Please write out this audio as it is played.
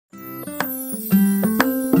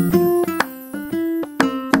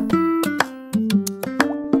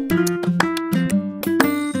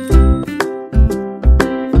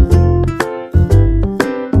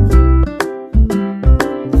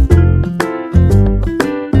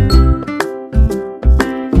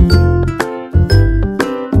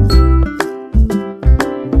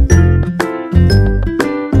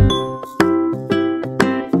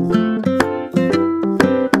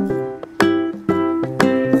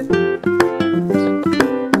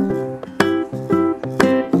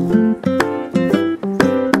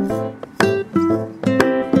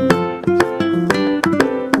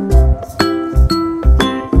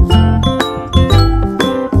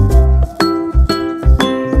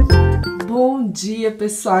dia,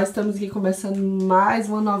 pessoal. Estamos aqui começando mais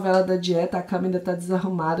uma novela da dieta. A cama ainda tá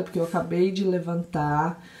desarrumada porque eu acabei de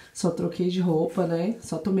levantar. Só troquei de roupa, né?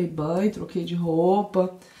 Só tomei banho, troquei de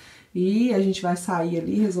roupa. E a gente vai sair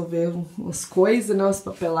ali, resolver umas coisas, né? Umas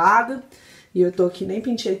papeladas. E eu tô aqui, nem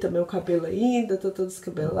pintei também o cabelo ainda, tô toda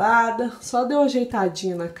descabelada. Só dei uma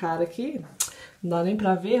ajeitadinha na cara aqui. Não dá nem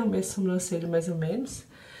pra ver, arrumei a sobrancelha mais ou menos.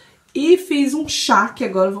 E fiz um chá que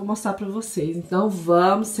agora eu vou mostrar pra vocês. Então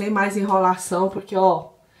vamos, sem mais enrolação, porque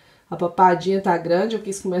ó, a papadinha tá grande. Eu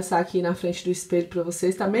quis começar aqui na frente do espelho pra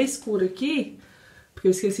vocês. Tá meio escuro aqui, porque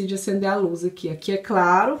eu esqueci de acender a luz aqui. Aqui é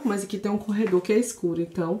claro, mas aqui tem um corredor que é escuro,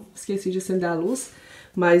 então esqueci de acender a luz.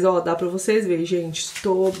 Mas ó, dá pra vocês verem, gente.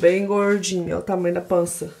 Tô bem gordinha, ó o tamanho da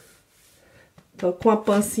pança. Tô com a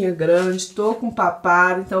pancinha grande, tô com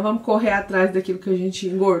papada, então vamos correr atrás daquilo que a gente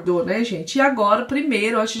engordou, né, gente? E agora,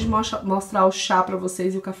 primeiro, antes de mostrar o chá pra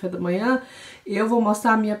vocês e o café da manhã, eu vou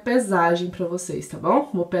mostrar a minha pesagem pra vocês, tá bom?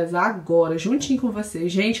 Vou pesar agora, juntinho com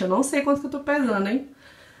vocês. Gente, eu não sei quanto que eu tô pesando, hein?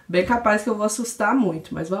 Bem capaz que eu vou assustar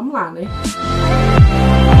muito, mas vamos lá, né?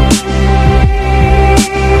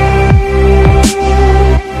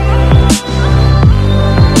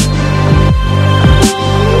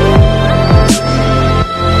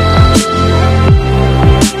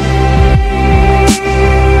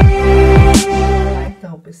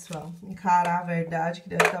 Pessoal, encarar a verdade, que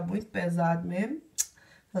deve estar muito pesado mesmo.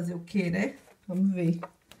 Fazer o que, né? Vamos ver.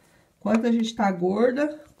 Quanto a gente tá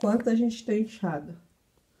gorda, quanto a gente tá inchada.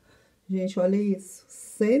 Gente, olha isso.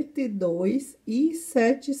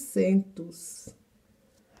 102,700.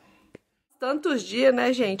 Tantos dias,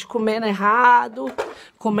 né, gente? Comendo errado,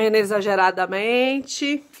 comendo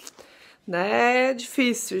exageradamente. Né? É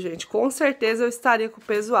difícil, gente. Com certeza eu estaria com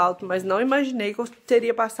peso alto, mas não imaginei que eu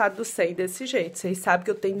teria passado do 100 desse jeito. Vocês sabem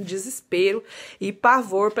que eu tenho desespero e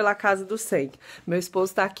pavor pela casa do 100. Meu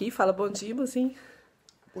esposo tá aqui, fala bom dia, mozinho.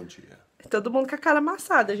 Bom dia. Todo mundo com a cara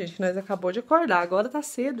amassada, gente. Nós acabou de acordar. Agora tá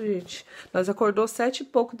cedo, gente. Nós acordou 7 e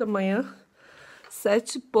pouco da manhã.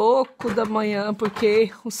 7 e pouco da manhã,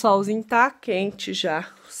 porque o solzinho tá quente já.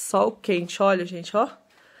 Sol quente, olha, gente, ó.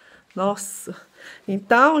 Nossa.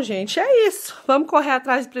 Então, gente, é isso. Vamos correr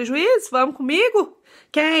atrás de prejuízo? Vamos comigo?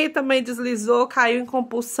 Quem aí também deslizou, caiu em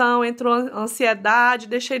compulsão, entrou em ansiedade,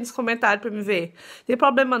 deixa aí nos comentários pra me ver. Não tem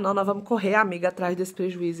problema não, nós vamos correr, amiga, atrás desse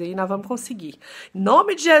prejuízo aí, nós vamos conseguir. Em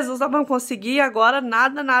nome de Jesus, nós vamos conseguir. Agora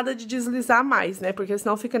nada de deslizar mais, né? Porque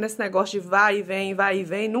senão fica nesse negócio de vai e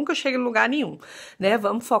vem, nunca chega em lugar nenhum, né?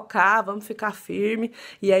 Vamos focar, vamos ficar firme.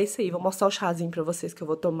 E é isso aí, vou mostrar o chazinho pra vocês que eu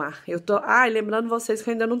vou tomar. Eu tô, lembrando vocês que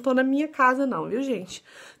eu ainda não tô na minha casa não, viu, gente?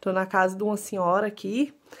 Tô na casa de uma senhora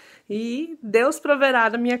aqui. E Deus proverá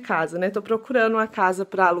na minha casa, né? Tô procurando uma casa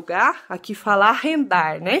pra alugar. Aqui fala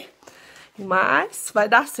arrendar, né? Mas vai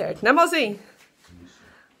dar certo, né, mozinho?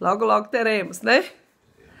 Logo teremos, né?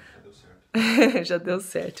 Já deu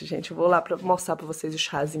certo, gente. Eu vou lá pra mostrar pra vocês o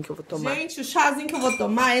chazinho que eu vou tomar. Gente, o chazinho que eu vou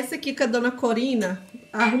tomar, esse aqui que a dona Corina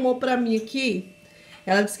arrumou pra mim aqui.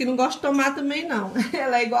 Ela disse que não gosta de tomar também, não.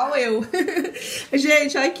 Ela é igual eu.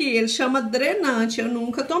 Gente, olha aqui, ele chama drenante. Eu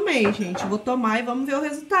nunca tomei, gente. Vou tomar e vamos ver o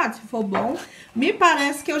resultado. Se for bom, me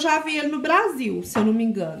parece que eu já vi ele no Brasil, se eu não me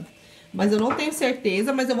engano. Mas eu não tenho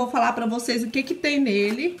certeza, mas eu vou falar pra vocês o que que tem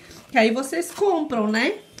nele. Que aí vocês compram,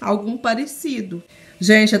 né? Algum parecido.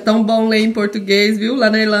 Gente, é tão bom ler em português, viu? Lá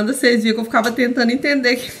na Irlanda vocês viram que eu ficava tentando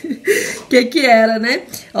entender o que era, né?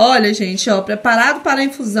 Olha, gente, ó, preparado para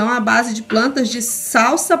infusão à base de plantas de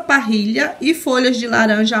salsa parrilha e folhas de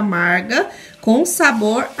laranja amarga com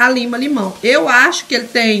sabor a lima-limão. Eu acho que ele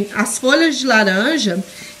tem as folhas de laranja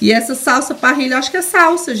e essa salsa parrilha, acho que é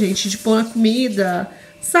salsa, gente, de pôr na comida,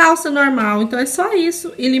 salsa normal. Então é só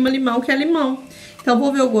isso e lima-limão, que é limão. Então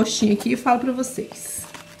vou ver o gostinho aqui e falo pra vocês.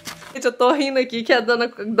 Gente, eu tô rindo aqui que a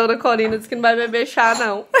dona Corina disse que não vai beber chá,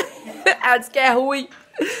 não. Ela disse que é ruim.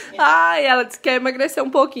 Ai, ela disse que quer emagrecer um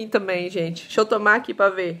pouquinho também, gente. Deixa eu tomar aqui pra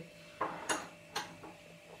ver.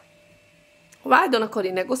 Uai, dona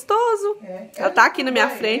Corina, é gostoso. Ela tá aqui na minha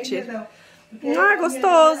frente. Ah, é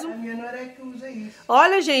gostoso. A minha não era que usa isso.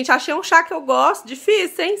 Olha, gente, achei um chá que eu gosto.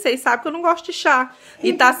 Difícil, hein? Vocês sabem que eu não gosto de chá.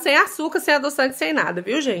 E tá sem açúcar, sem adoçante, sem nada,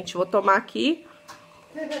 viu, gente? Vou tomar aqui.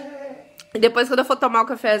 E depois, quando eu for tomar o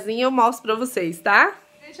cafezinho, eu mostro pra vocês, tá?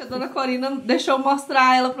 Gente, a dona Corina deixou eu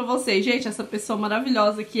mostrar ela pra vocês. Gente, essa pessoa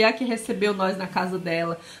maravilhosa aqui é a que recebeu nós na casa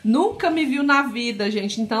dela. Nunca me viu na vida,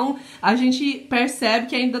 gente. Então, a gente percebe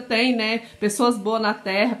que ainda tem, né, pessoas boas na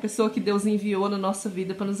terra, pessoa que Deus enviou na nossa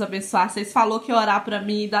vida pra nos abençoar. Vocês falou que ia orar pra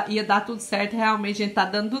mim e ia dar tudo certo. Realmente, gente, tá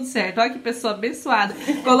dando tudo certo. Olha que pessoa abençoada.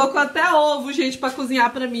 Colocou até ovo, gente, pra cozinhar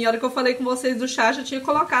pra mim. A hora que eu falei com vocês do chá, já tinha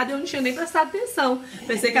colocado e eu não tinha nem prestado atenção.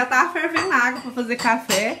 Pensei que ela tava fervendo água pra fazer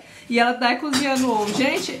café. E ela tá cozinhando ovo.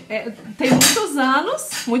 Gente, tem muitos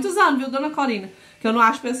anos, viu, dona Corina? Que eu não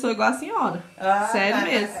acho pessoa igual a senhora. Sério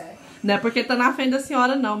mesmo. Não é porque tá na frente da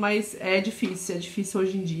senhora, não, mas é difícil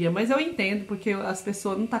hoje em dia. Mas eu entendo, porque as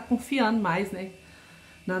pessoas não tá confiando mais, né?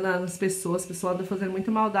 Nas pessoas. As pessoas andam fazendo muita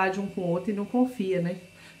maldade um com o outro e não confia, né?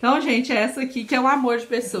 Então, gente, essa aqui que é um amor de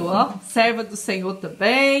pessoa, ó. Serva do Senhor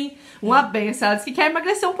também. Uma benção. Ela disse que quer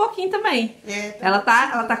emagrecer um pouquinho também. Ela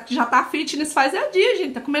já tá fitness faz dia,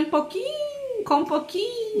 gente. Tá comendo pouquinho, come um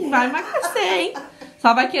pouquinho. Vai emagrecer, hein?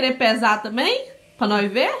 Só vai querer pesar também? Pra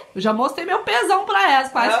nós ver? Eu já mostrei meu pesão pra ela.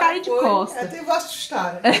 Quase caí de costa. Até vou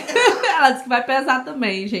assustar. Ela disse que vai pesar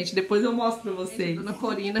também, gente. Depois eu mostro pra vocês. A dona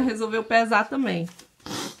Corina resolveu pesar também.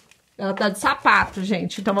 Ela tá de sapato,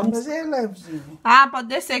 gente. Então vamos... Mas é levezinho. Ah, pode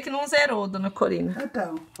descer que não zerou, dona Corina.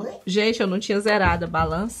 Então. Gente, eu não tinha zerado a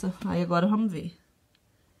balança. Aí agora vamos ver.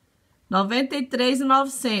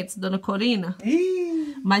 93.900, dona Corina.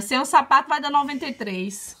 Ih. Mas sem o sapato vai dar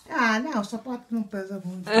 93. Ah, não, o sapato não pesa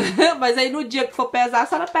muito. Mas aí no dia que for pesar, a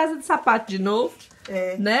senhora pesa de sapato de novo.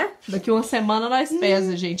 Né? Daqui uma semana nós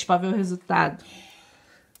pesa, gente, pra ver o resultado.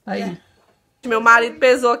 Aí. Meu marido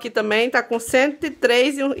pesou aqui também, tá com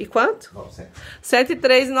 103 e quanto?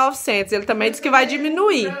 103.900. Ele também disse que vai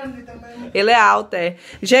diminuir. Ele é alto, é.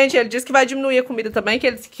 Gente, ele disse que vai diminuir a comida também, que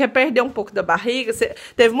ele quer perder um pouco da barriga.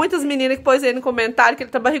 Teve muitas meninas que pôs aí no comentário que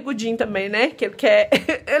ele tá barrigudinho também, né? Que ele quer...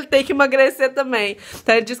 ele tem que emagrecer também.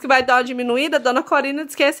 Então ele disse que vai dar uma diminuída. A dona Corina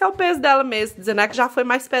disse que esse é o peso dela mesmo. Dizendo que já foi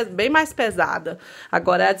bem mais pesada.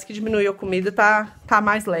 Agora ela disse que diminuiu a comida, tá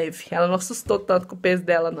mais leve. Ela não assustou tanto com o peso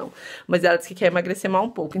dela, não. Mas ela disse que quer emagrecer mais um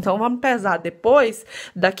pouco. Então vamos pesar depois,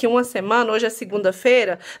 daqui uma semana. Hoje é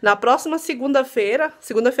segunda-feira. Na próxima segunda-feira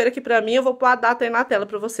que pra mim eu vou pôr a data aí na tela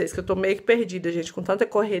pra vocês, que eu tô meio que perdida, gente, com tanta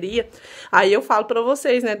correria. Aí eu falo pra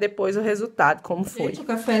vocês, né, depois o resultado, como foi. Gente, o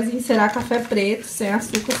cafezinho será café preto, sem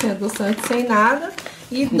açúcar, sem adoçante, sem nada.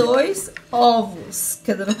 E 2 ovos,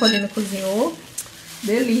 que a dona Corina cozinhou.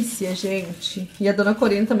 Delícia, gente. E a dona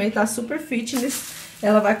Corina também tá super fitness.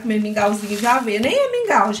 Ela vai comer mingauzinho de aveia. Nem é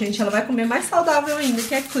mingau, gente. Ela vai comer mais saudável ainda,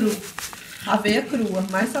 que é cru. Aveia crua.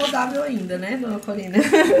 Mais saudável ainda, né, dona Corina?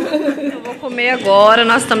 Eu vou comer agora.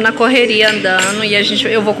 Nós estamos na correria andando. E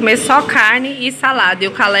eu vou comer só carne e salada. E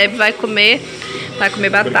o Caleb vai comer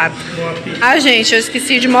batata. Ah, gente, eu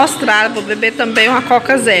esqueci de mostrar. Vou beber também uma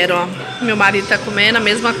Coca Zero, ó. Meu marido tá comendo a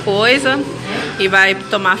mesma coisa. E vai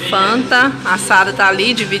tomar Fanta. A Sara tá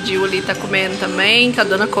ali, dividiu ali, tá comendo também. Com a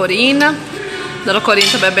dona Corina. Dona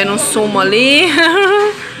Corina tá bebendo um sumo ali.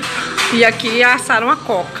 E aqui assaram a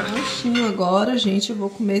coca. Lanchinho agora, gente. Eu vou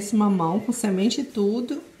comer esse mamão com semente e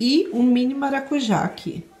tudo. E um mini maracujá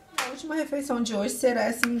aqui. A última refeição de hoje será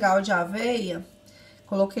esse mingau de aveia.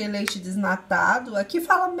 Coloquei leite desnatado. Aqui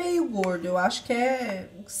fala meio gordo. Eu acho que é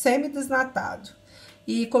semi-desnatado.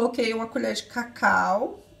 E coloquei uma colher de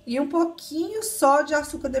cacau. E um pouquinho só de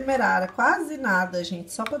açúcar demerara. Quase nada,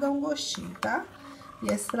 gente. Só pra dar um gostinho, tá?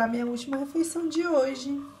 E essa será a minha última refeição de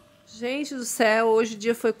hoje. Gente do céu, hoje o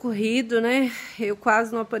dia foi corrido, né? Eu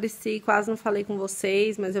quase não apareci, quase não falei com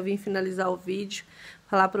vocês, mas eu vim finalizar o vídeo.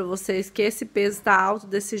 Falar pra vocês que esse peso tá alto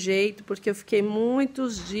desse jeito, porque eu fiquei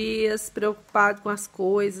muitos dias preocupada com as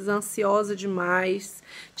coisas, ansiosa demais.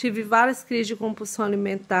 Tive várias crises de compulsão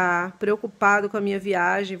alimentar, preocupado com a minha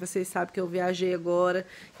viagem. Vocês sabem que eu viajei agora.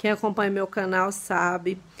 Quem acompanha meu canal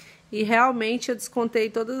sabe. E realmente eu descontei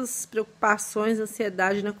todas as preocupações,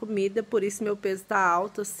 ansiedade na comida, por isso meu peso tá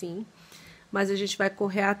alto assim. Mas a gente vai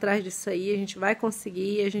correr atrás disso aí, a gente vai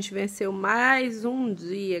conseguir, a gente venceu mais um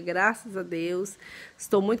dia, graças a Deus.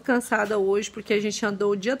 Estou muito cansada hoje porque a gente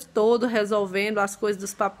andou o dia todo resolvendo as coisas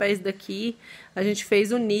dos papéis daqui. A gente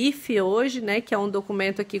fez o NIF hoje, né, que é um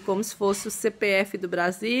documento aqui como se fosse o CPF do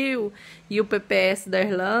Brasil e o PPS da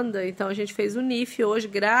Irlanda. Então a gente fez o NIF hoje,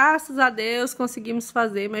 graças a Deus conseguimos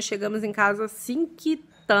fazer, mas chegamos em casa assim que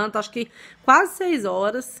tanto, acho que quase 6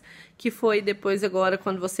 horas, que foi depois agora,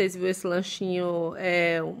 quando vocês viram esse lanchinho,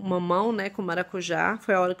 mamão, né, com maracujá,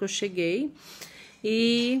 foi a hora que eu cheguei.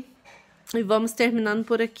 E vamos terminando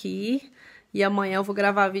por aqui. E amanhã eu vou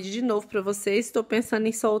gravar vídeo de novo pra vocês. Estou pensando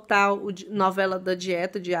em soltar o novela da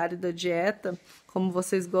dieta, Diário da Dieta, como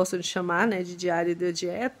vocês gostam de chamar, né, de Diário da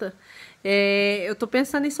Dieta, eu tô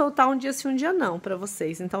pensando em soltar um dia sim, um dia não pra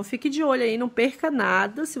vocês. Então, fique de olho aí, não perca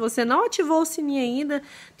nada. Se você não ativou o sininho ainda,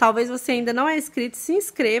 talvez você ainda não é inscrito, se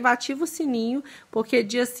inscreva, ativa o sininho, porque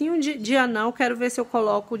dia sim, um dia não, quero ver se eu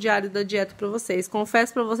coloco o Diário da Dieta pra vocês.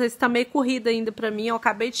 Confesso pra vocês que tá meio corrida ainda pra mim, eu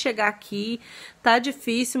acabei de chegar aqui, tá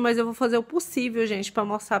difícil, mas eu vou fazer o possível, gente, pra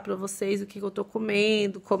mostrar pra vocês o que eu tô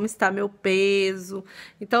comendo, como está meu peso.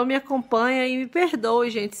 Então, me acompanha e me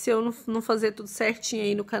perdoe, gente, se eu não fazer tudo certinho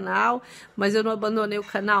aí no canal. Mas eu não abandonei o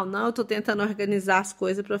canal, não. Eu tô tentando organizar as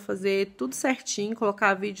coisas pra fazer tudo certinho,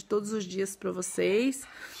 colocar vídeo todos os dias pra vocês.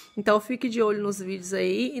 Então, fique de olho nos vídeos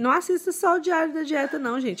aí. E não assista só o Diário da Dieta,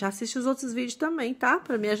 não, gente. Assiste os outros vídeos também, tá?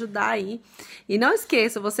 Pra me ajudar aí. E não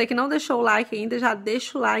esqueça, você que não deixou o like ainda, já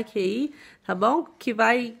deixa o like aí, tá bom? Que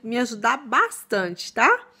vai me ajudar bastante,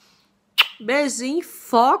 tá? Beijinho,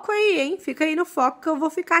 foco aí, hein? Fica aí no foco, que eu vou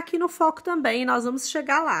ficar aqui no foco também. E nós vamos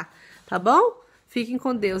chegar lá, tá bom? Fiquem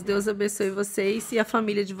com Deus. Deus abençoe vocês e a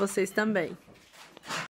família de vocês também.